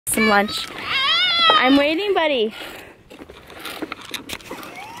some lunch. I'm waiting, buddy.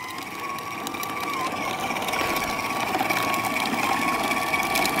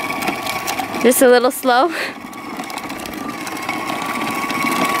 Just a little slow.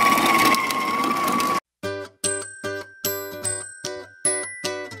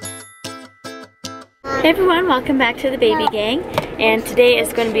 Hey everyone, welcome back to the baby gang. And today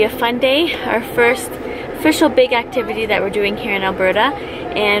is going to be a fun day, our first official big activity that we're doing here in Alberta.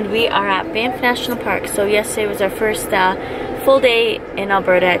 And we are at Banff National Park. So yesterday was our first full day in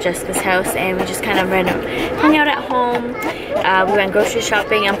Alberta at Jessica's house, and we just kind of hung out at home. We went grocery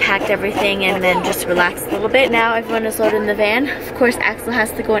shopping, unpacked everything, and then just relaxed a little bit. Now everyone is loaded in the van. Of course, Axel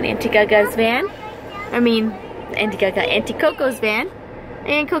has to go in Auntie Gaga's van. I mean, Auntie Coco's van.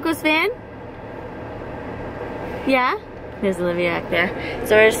 Aunt Coco's van? Yeah? There's Olivia back there.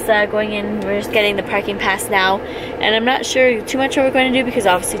 So we're just going in, we're just getting the parking pass now. And I'm not sure too much what we're going to do because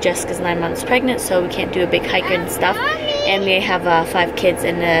obviously Jessica's 9 months pregnant, so we can't do a big hike and stuff. And we have 5 kids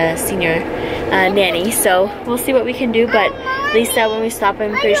and a senior nanny, so we'll see what we can do. But at least when we stop,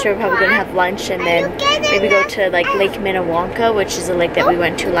 I'm pretty sure we're probably going to have lunch and then maybe go to like Lake Minnewanka, which is a lake that we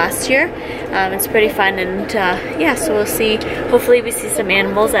went to last year. It's pretty fun, and yeah, so we'll see. Hopefully we see some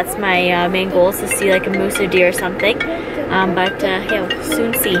animals. That's my main goal, is to see like a moose or deer or something. But yeah, we'll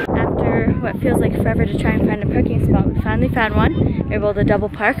soon see. After what feels like forever to try and find a parking spot, we finally found one. We were able to double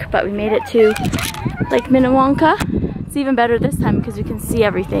park, but we made it to Lake Minnewanka. It's even better this time because we can see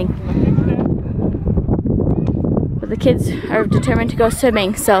everything. But the kids are determined to go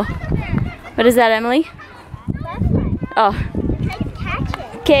swimming, so. What is that, Emily? Oh.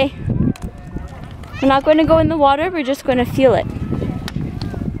 Okay. We're not going to go in the water, we're just going to feel it.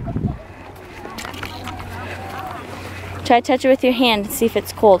 Try to touch it with your hand and see if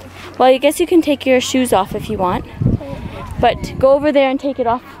it's cold. Well, I guess you can take your shoes off if you want. But go over there and take it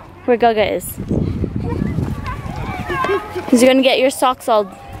off where Gaga is. Because you're going to get your socks all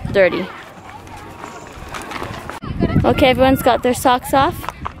dirty. Okay, everyone's got their socks off.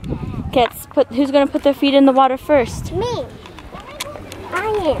 Okay, who's going to put their feet in the water first? Me. I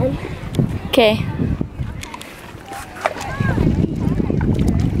am. Okay.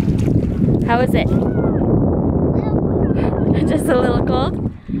 How is it? Just a little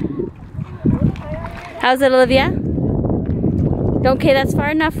cold? How's it, Olivia? Okay, that's far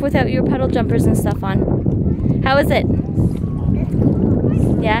enough without your puddle jumpers and stuff on. How is it?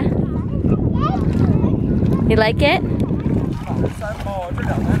 Yeah? You like it?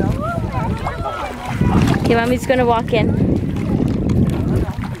 Okay, Mommy's gonna walk in.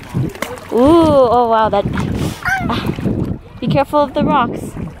 Ooh, oh wow, that... Be careful of the rocks.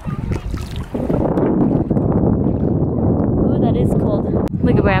 Ooh, that is cold.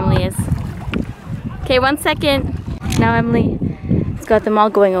 Look at where Emily is. Okay, 1 second. Now Emily has got them all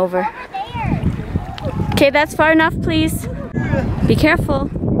going over. Okay, that's far enough, please. Be careful.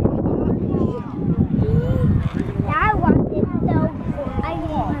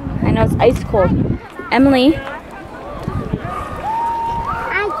 I know it's ice cold. Emily. I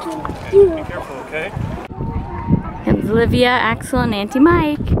can do it. Be careful, okay? Here's Olivia, Axel, and Auntie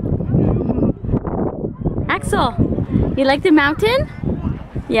Mike. Axel, you like the mountain?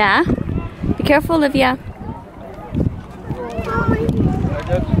 Yeah. Be careful, Olivia.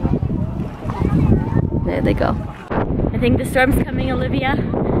 There they go. I think the storm's coming, Olivia.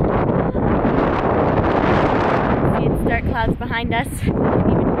 See, it's dark clouds behind us.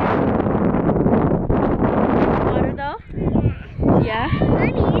 Water though? Yeah?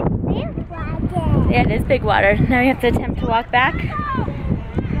 Yeah, it is big water. Now we have to attempt to walk back.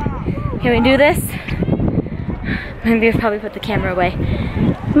 Can we do this? Maybe we'll probably put the camera away.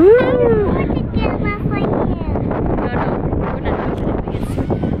 Woo! No, we're not doing it.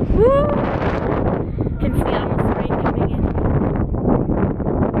 Woo! Can see almost rain coming in.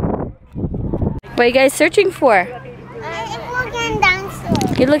 What are you guys searching for? I'm looking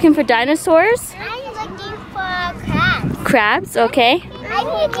dinosaurs. You're looking for dinosaurs? I'm looking for crabs. Crabs, okay. I'm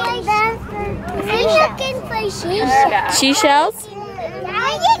looking for seashells. Seashells? I'm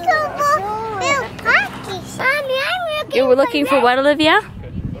looking for little puppies. Mommy, You were looking for what, Olivia?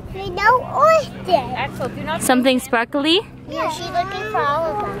 no oyster. Something sparkly? Yeah, she's looking for all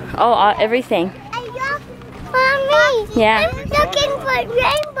of them. Oh, everything. Mommy, Yeah. I'm looking for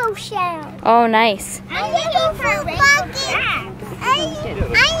rainbow shells. Oh, nice. I'm looking for buckets. I'm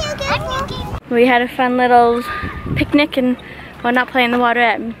looking for... We had a fun little picnic and, well, not play in the water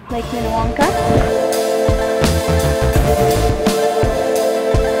at Lake Minnewanka.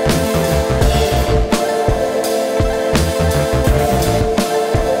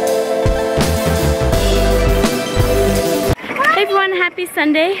 happy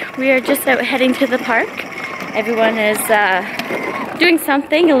Sunday. We are just out heading to the park. Everyone is doing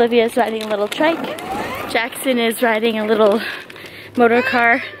something. Olivia is riding a little trike. Jackson is riding a little motor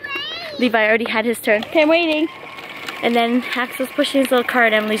car. Levi already had his turn. Okay, I'm waiting. And then Axel's pushing his little car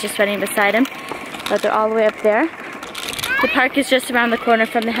and Emily's just running beside him. But they're all the way up there. The park is just around the corner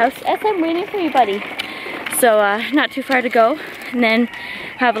from the house. Yes, I'm waiting for you, buddy. So not too far to go. And then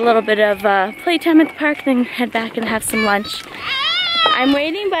have a little bit of playtime at the park, then head back and have some lunch. I'm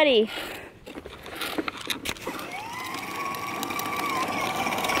waiting, buddy.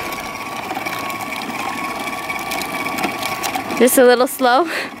 Just a little slow.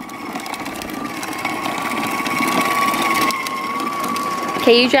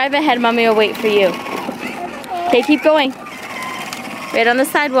 Okay, you drive ahead, Mommy will wait for you. Okay, keep going. Right on the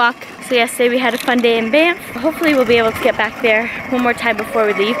sidewalk. So yesterday we had a fun day in Banff. Hopefully we'll be able to get back there one more time before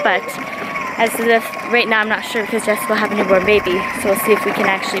we leave, but as of right now I'm not sure because Jessica will have a newborn baby. So we'll see if we can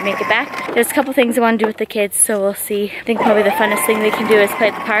actually make it back. There's a couple things I want to do with the kids, so we'll see. I think probably the funnest thing they can do is play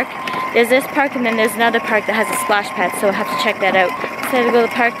at the park. There's this park and then there's another park that has a splash pad, so we'll have to check that out. Decided to go to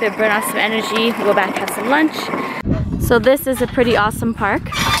the park to burn off some energy, we'll go back have some lunch. So this is a pretty awesome park.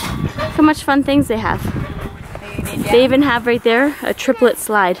 Look how much fun things they have. They even have right there a triplet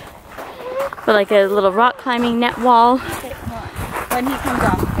slide. But like a little rock climbing net wall. When he comes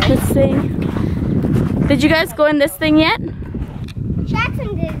off, okay? This thing. Did you guys go in this thing yet?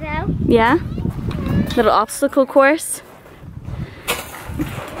 Jackson did though. Yeah? Little obstacle course.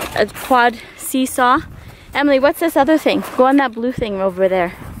 A quad seesaw. Emily, what's this other thing? Go on that blue thing over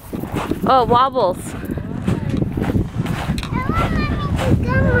there. Oh, it wobbles.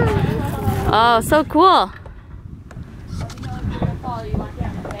 Oh, so cool.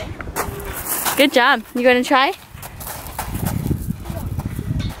 Good job. You gonna try?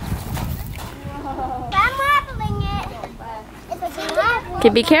 I'm wobbling it. It's a wobbling. Okay,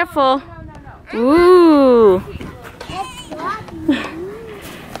 be careful. Ooh. Jackson,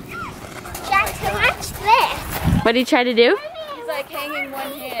 watch this. What did he try to do? He's like hanging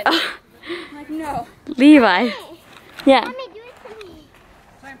one hand. Oh. I'm like, no. Levi. Yeah. Mommy, do it for me.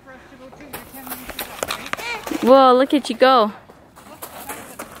 Time for us to go to your 10 minutes is up, right? Whoa, look at you go.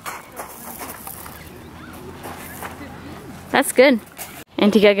 That's good.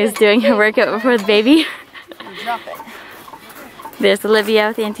 Auntie Gaga's doing her workout before the baby. Drop it. There's Olivia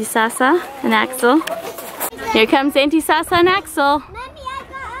with Auntie Sasa and Axel. Here comes Auntie Sasa and Axel. Mommy, I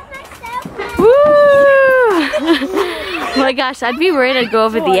got on myself. Woo! Oh my gosh, I'd be worried I'd go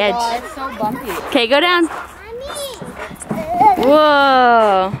over the edge. Oh, it's so bumpy. Okay, go down. Mommy.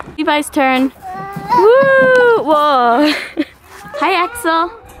 Whoa. Levi's turn. Woo! Whoa. Hi, Axel.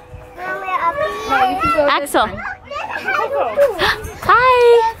 Axel.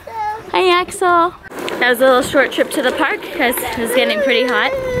 Hi. Hi, Axel. That was a little short trip to the park because it was getting pretty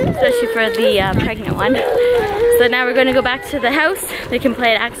hot, especially for the pregnant one. So now we're going to go back to the house. They can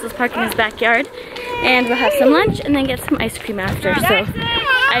play at Axel's park in his backyard, and we'll have some lunch and then get some ice cream after. So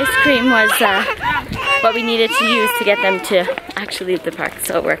ice cream was what we needed to use to get them to actually leave the park,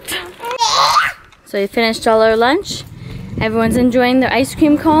 so it worked. So we finished all our lunch. Everyone's enjoying their ice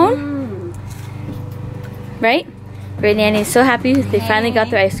cream cone, right? Great Nanny's so happy they finally got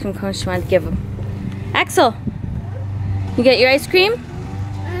their ice cream cone she wanted to give them. Axel, you get your ice cream?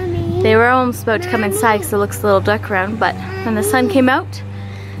 Mommy. They were almost about to come inside because it looks a little dark around, but when the sun came out,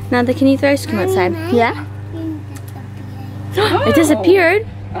 now they can eat their ice cream outside. Yeah? It disappeared.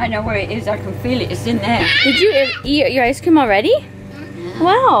 I know where it is. I can feel it. It's in there. Did you eat your ice cream already?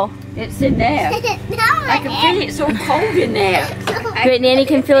 Wow. It's in there. I can feel it. It's so cold in there. Great Nanny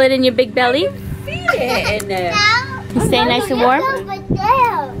can feel it in your big belly. Feel it in there. You stay nice and warm?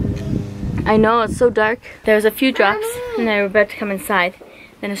 I know, it's so dark. There was a few drops and they were about to come inside.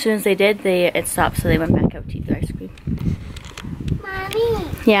 Then as soon as they did, it stopped, so they went back out to eat their ice cream. Mommy,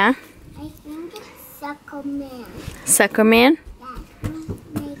 Yeah? I think it's Suckle Man. Sucker Man?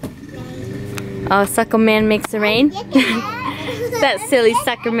 Oh, Sucker Man makes it rain? That silly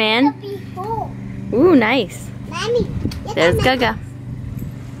Sucker Man. Ooh, nice. Mommy, There's Gaga.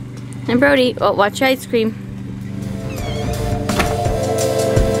 And Brody. Oh, watch your ice cream.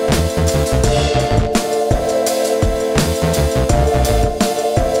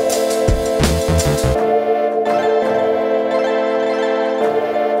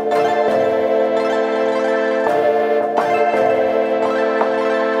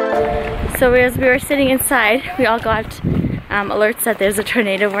 So as we were sitting inside, we all got alerts that there's a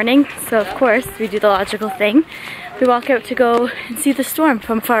tornado warning. So of course, we do the logical thing. We walk out to go and see the storm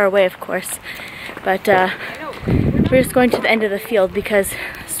from far away, of course. But we're just going to the end of the field because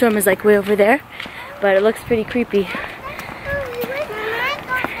the storm is like way over there. But it looks pretty creepy.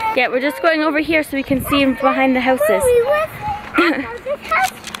 Yeah, we're just going over here so we can see behind the houses.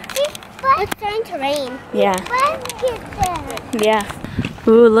 It's starting to rain. Yeah. Yeah.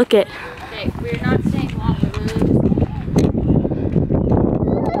 Ooh, look it. Okay, we're not staying long.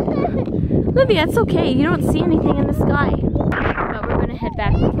 Olivia, it's okay. You don't see anything in the sky. But we're gonna head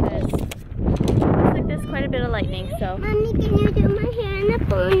back because it looks like there's quite a bit of lightning. So. Mommy, can you do my hair in a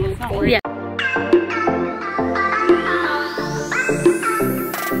ponytail? Yeah.